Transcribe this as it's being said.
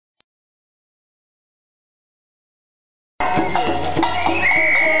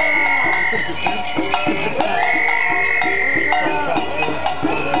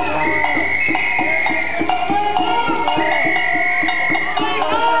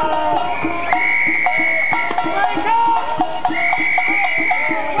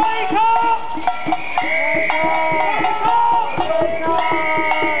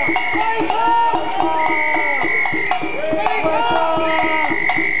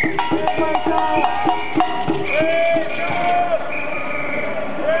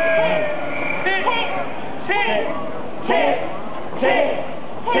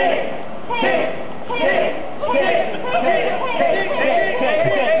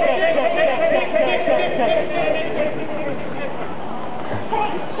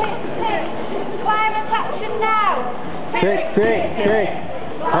Climate action now! Tick, tick, tick!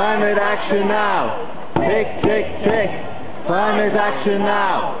 Climate action now! Tick, tick, tick! Climate action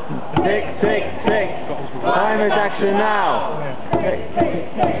now! Tick, tick, tick! Climate action now! Tick,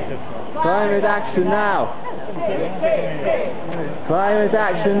 tick, tick! Climate action now! Climate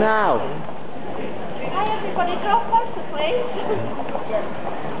action now! Hi everybody, draw closer please.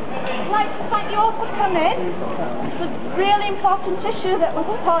 I'd like to thank you all for coming. It's a really important issue that we're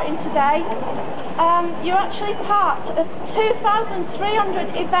supporting today. You're actually part of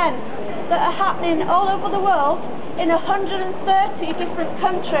 2,300 events that are happening all over the world in 130 different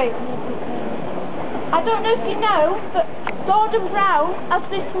countries. I don't know if you know, but Gordon Brown has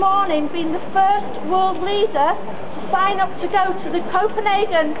this morning been the first world leader to sign up to go to the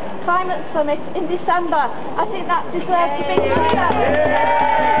Copenhagen Climate Summit in December. I think that deserves a big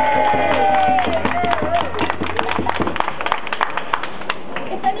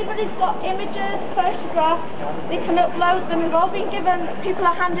If anybody's got images, photographs, they can upload them. We've all been given, people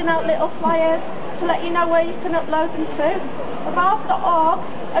are handing out little flyers to let you know where you can upload them to. Evolve.org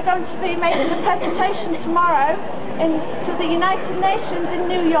are going to be making a presentation tomorrow to the United Nations in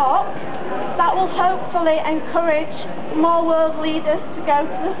New York that will hopefully encourage more world leaders to go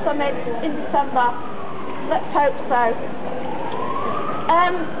to the summit in December. Let's hope so.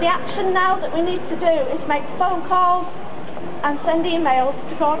 The action now that we need to do is make phone calls and send emails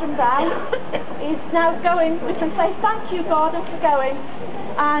to Gordon Brown. He's now going. We can say thank you, Gordon, for going,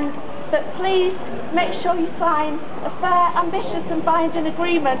 but please make sure you sign a fair, ambitious and binding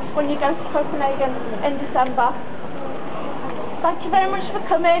agreement when you go to Copenhagen in December. Thank you very much for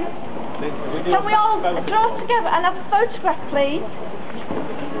coming. Can we all draw together and have a photograph, please?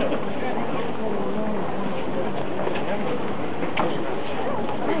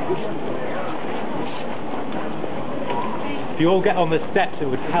 If you all get on the steps, it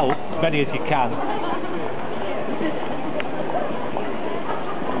would help, as many as you can.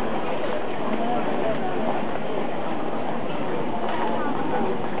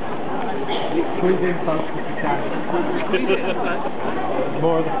 Squeeze in close if you can.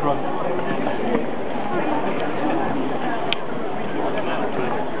 More at the front.